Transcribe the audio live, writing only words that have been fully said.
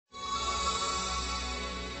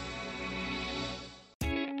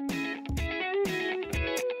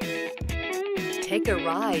Take a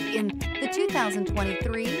ride in the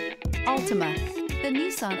 2023 Altima. The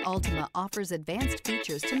Nissan Altima offers advanced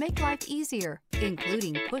features to make life easier,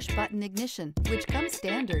 including push-button ignition, which comes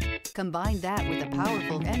standard. Combine that with a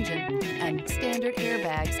powerful engine and standard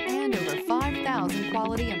airbags and over 5,000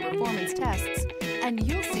 quality and performance tests, and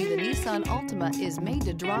you'll see the Nissan Altima is made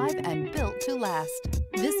to drive and built to last.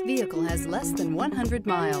 This vehicle has less than 100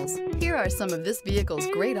 miles. Here are some of this vehicle's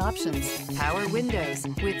great options: power windows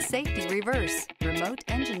with safety reverse, remote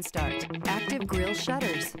engine start, active grille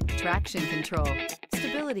shutters, traction control,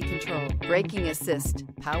 stability control, braking assist,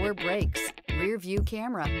 power brakes, rear view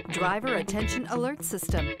camera, driver attention alert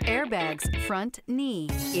system, airbags, front knee.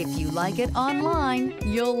 If you like it online,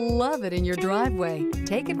 you'll love it in your driveway.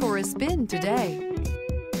 Take it for a spin today.